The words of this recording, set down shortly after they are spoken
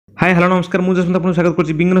Hi hello नमस्कार मुझे आपको स्वागत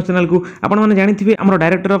करछि बिंगन चैनल को आपण माने जानिथिबे हमर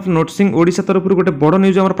डायरेक्टर ऑफ नर्सिंग ओडिशा तरफ गोटे बड़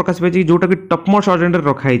न्यूज हमर प्रकाश पाइछि जोटा कि टॉप मोस्ट अर्जेंट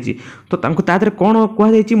रखाइछि तो तांको तादरे कोन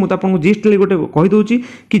कहै जाइछि मु त आपन जिस्टली गोटे कहि दोछि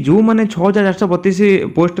कि जो माने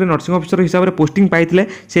 6432 पोस्ट रे नर्सिंग ऑफिसर हिसाब रे पोस्टिंग पाइथिले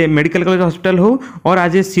से मेडिकल कॉलेज हॉस्पिटल हो और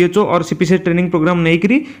आज सीएचओ और सीपीसी ट्रेनिंग प्रोग्राम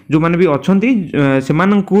नेकरी जो माने भी अछंती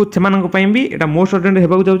सेमानंको पई भी एटा मोस्ट अर्जेंट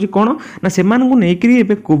हेबाक जाउछि कोन ना सेमानंको नेकरी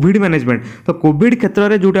एबे कोविड मैनेजमेंट तो कोविड क्षेत्र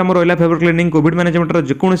रे जोटा हमर रहला फेवर क्लिनिंग कोविड मैनेजमेंट रो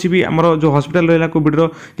जेकोनसी भी हमर जो हॉस्पिटल रहला कोविड रो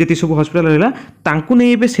जेति सब हॉस्पिटल रहला तांकु नै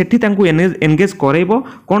एबे सेठी तांकु एंगेज करैबो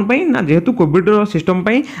कोन पई ना जेहेतु कोविड रो सिस्टम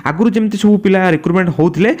पई आगुरु जेमति सब पिला रिक्रूटमेंट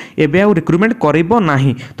होउथिले एबे आ रिक्रूटमेंट करैबो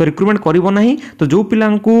नाही तो रिक्रूटमेंट करैबो नाही तो जो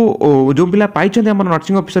पिलांकु जो पिला पाइछन्ते हमर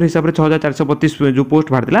नर्सिंग ऑफिसर हिसाब रे 6432 जो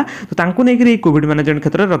पोस्ट भारतिला तो तांकु नै करी कोविड मैनेजमेंट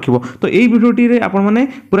क्षेत्र रे रखिबो तो एई वीडियोटी रे आपण माने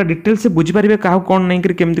पूरा डिटेल से बुझी परिबे काह कोन नै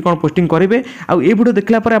करी केमति कोन पोस्टिंग करिवे आ ए वीडियो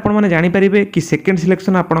देखला पर आपण माने जानि परिबे कि सेकंड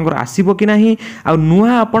सिलेक्शन आपनकर आसीबो कि नाही आ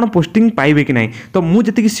नुवा आपण पोस्टिंग पाइबे कि नाही तो मु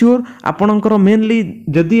जति कि श्योर आपनकर मेनली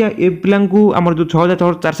जदि ए पिलांकु हमर जो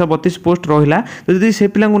 6432 पोस्ट रहिला तो जदि से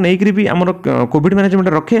पिलांकु नै करी भी हमर कोविड मैनेजमेंट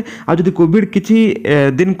रखे आ जदि कोविड किछि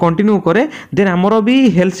दिन कंटिन्यू करे देन हमर भी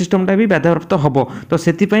हेल्थ सिस्टम टा भी बाधाप्राप्त हबो तो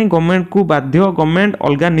सेति पई गवर्नमेंट को बाध्य गवर्नमेंट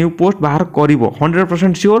अलगा न्यू पोस्ट बाहर करिवो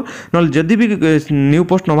 100% श्योर नल जदि भी न्यू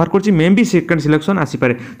पोस्ट न बाहर करछि मे बी सेकंड सिलेक्शन आसी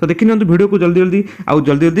पारे तो देखि नियंतु वीडियो को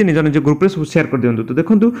जल्दी निज निज ग्रुप रे शेयर कर दियंतु तो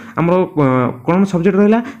देखंतु हमर कोन सब्जेक्ट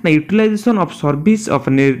रहला ना utilisation of service of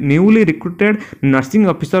newly recruited nursing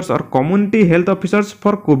officers और community health officers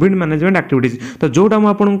for Covid management activities तो जोटा मु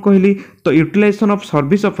आपन कहली तो utilisation of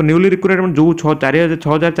service of newly recruited जो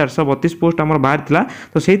 6432 पोस्ट हमर बाहर थिला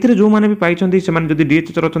तो सेथिरे जो माने भी पाइछन्ती से माने जदी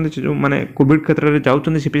डीएचएच रचन्ती जो माने कोविड क्षेत्र रे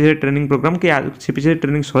जाउछन्ती सीपीसी ट्रेनिंग प्रोग्राम के सीपीसी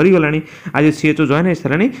ट्रेनिंग सरी गलानी आज सीएचओ जॉइन हे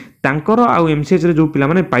सरानी तांकर आ एमसीएच रे जो पिला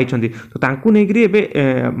माने पाइछन्ती तो तांकु नेगरी एबे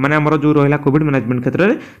माने हमर जो रहला कोविड मैनेजमेंट क्षेत्र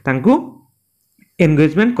रे तांकु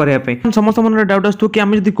एंगेजमेंट करया पे समस्त मन डाउट आस्तु कि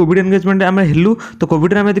हम जदी कोविड एंगेजमेंट हम हेलु तो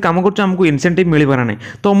कोविड रे हम जदी काम करछु हमको इंसेंटिव मिलि पारा नै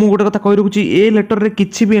तो मु गोटे कथा कहि रखुची ए लेटर रे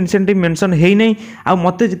किछि भी इंसेंटिव मेंशन हेइ नै आ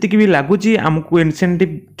मते जति कि भी लागुची हमको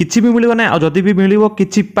इंसेंटिव किछि भी मिलिबो नै आ जदी भी मिलिबो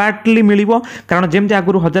किछि पार्टली मिलिबो कारण जेमति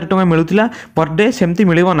आगुरु 1000 टका मिलुतिला पर डे सेमति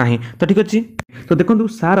मिलिबो नाही तो ठीक अछि तो देखंतु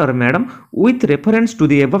सर और madam with reference to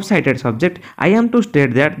the above cited subject I am to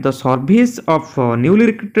state that the service of newly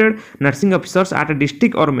recruited nursing officers at a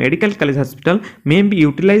district or medical college hospital may be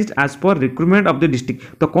utilized as per recruitment of the district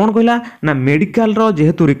तो कौन कहला ना medical रो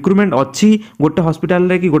जेहेतु recruitment अछि गोटे hospital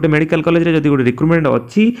रे कि गोटे मेडिकल कॉलेज रे जदी गोटे रिक्रूटमेंट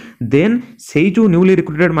अछि देन सेही जो न्यूली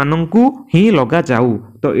रिक्रूटेड माननकु ही लगा जाऊ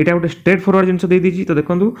तो एटा गोटे स्ट्रेट फॉरवर्ड जिंस दे दीची तो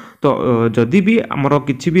देखंतु तो जदी भी हमर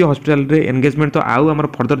किछि भी हॉस्पिटल रे एंगेजमेंट तो आउ हमर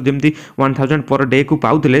फर्दर जेमति 1000 पर डे को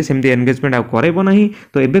पाउतले सेमति एंगेजमेंट आ करैबो नाही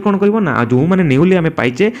तो एबे कोन करबो ना जो माने न्यूली हमें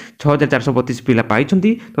पाइचे 6432 पिला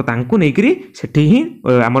पाइछंती तो तांकु नेकरी सेठी ही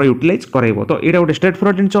हमर यूटिलाइज करैबो तो एटा गोटे स्ट्रेट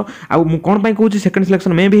फॉरवर्ड जिंस आ मु कोन पई कहूची सेकंड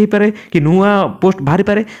सिलेक्शन में भी हे पारे कि नुवा पोस्ट बाहरी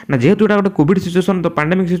पारे ना जेहेतु एटा गोटे कोविड सिचुएशन तो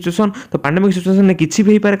पैंडेमिक सिचुएशन ने किछि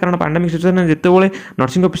भी हे पारे कारण पैंडेमिक सिचुएशन ने जेते बेले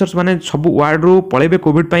नर्सिंग ऑफिसर्स माने सब वार्ड रो पळेबे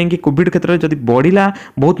कोविड पई कि कोविड क्षेत्र जदी बढ़िला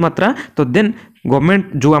बहुत मात्रा तो देन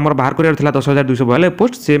गवर्नमेंट जो हमर बाहर करियर थिला 10242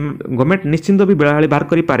 पोस्ट से गवर्नमेंट निश्चिंत भी बेळाहाली बाहर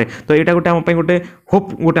करि पारे तो एटा गोटे हम पई गोटे होप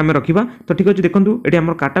गोटे हम रखिबा तो ठीक अछि देखंतु एटी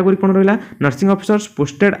हमर कैटेगरी कोन रहला nursing officers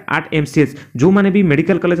posted at MCH जो माने भी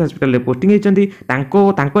मेडिकल कॉलेज हॉस्पिटल रे पोस्टिंग हेचंती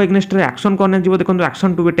तांको एग्नेस्ट रे एक्शन करने जीवो देखंतु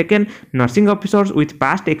action to be taken nursing officers with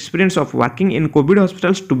past experience of working in Covid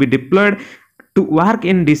hospitals to be diploid to work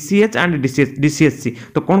in DCH and DCSC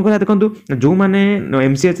तो कौन कहला देखंतु जो माने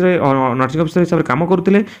एमसीएच रे नर्सिंग ऑफिसर हिसाब रे काम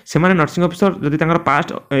करूथिले से माने नर्सिंग ऑफिसर जदी तांकर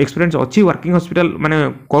पास्ट एक्सपीरियंस अछि वर्किंग हॉस्पिटल माने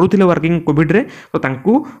करूथिले वर्किंग कोविड रे तो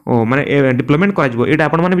तांकू माने डिप्लॉयमेंट कराजिबो एटा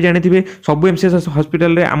आपण माने भी जानिथिबे सब एमसीएच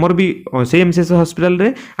हॉस्पिटल रे हमर भी से एमसीएच हॉस्पिटल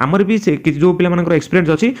रे हमर भी से जो पिला मानकर एक्सपीरियंस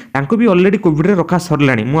अछि तांको भी ऑलरेडी कोविड रे रखा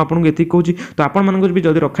सरलाणी मु आपन एथि कहूची तो आपण मानकर भी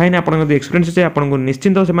जदी रखा हिने आपण जदी एक्सपीरियंस छै आपण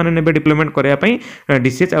निश्चिंत से माने नेबे डिप्लॉयमेंट करया पई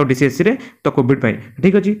डीसीएच और डीसीएससी रे तो कोविड पाई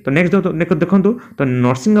ठीक अछि तो नेक्स्ट देखंतु तो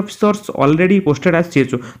nursing officers already posted as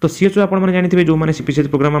CHO तो सीएचओ आपण माने जानिथिबे जो माने सीपीसी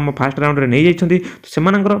प्रोग्राम हम फर्स्ट राउंड रे नै जाइछन्ती तो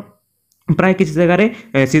सेमानकर प्राय किसी जगह रे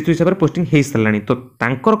सीएचओ हिसाब रे पोस्टिंग हे सलानी तो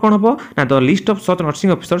तांकर कोन हबो ना the list of such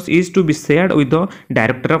nursing officers is to be shared with the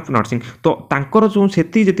director of nursing तो तांकर जो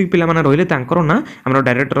सेती जति पिला माने रहिले तांकर ना हमर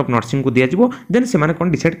डायरेक्टर ऑफ नर्सिंग को दिया जिवो देन से माने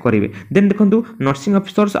कोन डिसाइड करिवे देन देखंतु nursing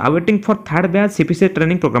officers awaiting for third batch CPC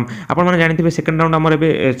training programme आपण माने जानिथिबे सेकंड राउंड हमर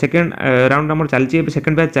एबे सेकंड राउंड हमर चलची एबे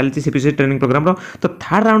second batch चलची CPC training programme रो तो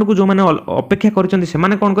थर्ड राउंड को जो माने अपेक्षा करिसंती से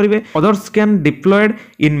माने कोन करिवे others can diploid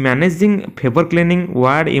in managing favour cleaning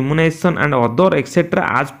ward immunisation and other etcetera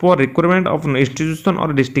आज पर रिक्वायरमेंट ऑफ इंस्टीट्यूशन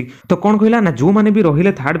और डिस्ट्रिक्ट। तो कौन कहला ना जो माने भी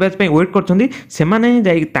रहिले थर्ड बैच पे वेट करछंती से माने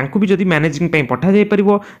जाई तांको भी जदी मैनेजिंग पे पठा जाय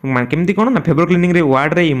परिबो केमती कोन ना फेबर क्लीनिंग रे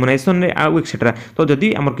वार्ड रे इम्यूनाइजेशन रे आ एक्सेट्रा। तो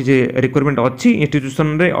जदी हमर किछि रिक्वायरमेंट अछि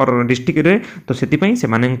इंस्टीट्यूशन रे और डिस्ट्रिक्ट रे तो सेति पई से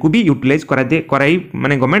माने को भी यूटिलाइज कराई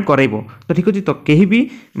माने गवर्नमेंट कराइबो। तो ठीक अछि तो केही भी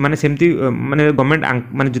माने सेमती माने गवर्नमेंट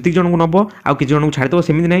माने जति जन को नबो आ कि जन को छाड़ दो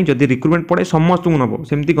सेमती नै जदी रिक्रूटमेंट पड़े समस्त को नबो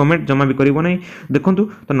सेमती गवर्नमेंट जमा भी करिवो नै। देखंतु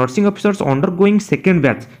तो nursing officers undergoing second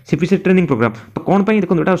batch CPC training programme. तो कोन पई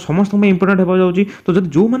देखंतु एटा समस्त में इंपोर्टेंट हेबो जाउची। तो जदी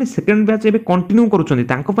जो माने सेकंड बैच एबे कंटिन्यू करूछंती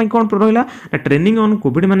तांको पई कोन रहला ना training on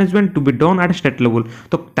Covid management to be done at state level.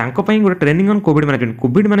 तो तांको पई गोटे ट्रेनिंग ऑन कोविड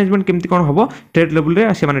मैनेजमेंट केमती कोन हबो स्टेट लेवल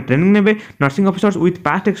रे से माने ट्रेनिंग नेबे। Nursing officers with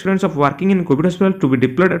past experience of working in Covid hospital to be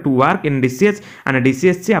diploid to work in DCH and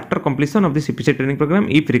DCHC after completion of the CPC training programme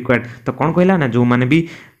if required. तो कोन कहला ना जो माने भी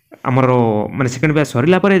आमर माने सेकंड बैच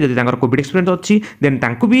सरिला परे जदि तांकर कोविड एक्सपीरियंस अछि देन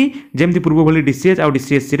तांकु भी जेमति पूर्व भली डीसीएच आ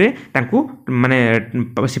डीसीएचसी रे तांकु माने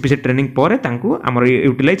सीपीसी ट्रेनिंग परे तांकु आमर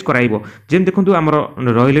यूटिलाइज कराइबो। जेम देखंतु आमर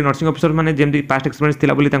रहिले नर्सिंग ऑफिसर माने जेमति पास्ट एक्सपीरियंस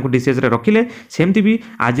थिला बोली तांकु डीसीएच रे रखिले सेमति भी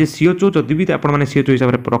आज सीओचओ जदि भी आपण माने सीओचओ हिसाब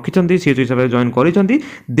रे रखिचंती सीओचओ हिसाब रे जॉइन करिचंती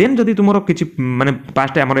देन जदि तुमरो किछि माने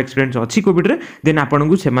पास्ट आमर एक्सपीरियंस अछि कोविड रे देन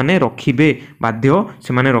आपनकु से माने रखिबे बाध्य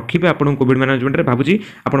से माने रखिबे आपण कोविड मैनेजमेंट रे। भाबुची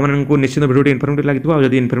आपण मानकु निश्चित वीडियो इन्फॉर्मेटिव लागितबो आ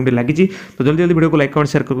जदि इन्फॉर्मेटिव लगी तो जल्दी जल्दी वीडियो को लाइक कमेंट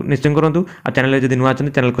शेयर निश्चय करूँ। आ चैनल जब नुआ अच्छे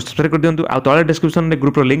चैनल को सब्सक्राइब कर दिंतु। आ तले डिस्क्रिप्शन में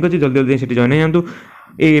ग्रुप लिंक अच्छी जल्दी जल्दी से जॉइन हो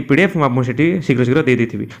ये पीडीएफ मुझे शीघ्र शीघ्र दे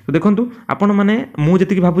देती। तो देखो आपण मैंने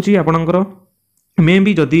मुझे भावुची आपणकर मे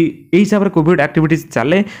भी जदि यही हिसाब से कोविड एक्टिविटीज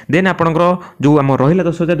चले देन आपंकर जो आम रहा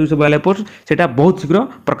 10,242 पोस्ट से बहुत शीघ्र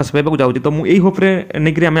प्रकाश पाइबा जाऊँगी। तो मुझे होप्रे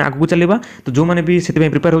नहीं आम आगू चलवा। तो जो मैंने भी से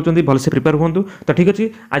प्रिपेयर होती भलसे प्रिपेयर हूँ। तो ठीक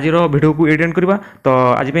अच्छे आज वीडियो को एड करवा। तो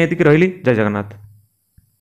आज ये रही जय जगन्नाथ।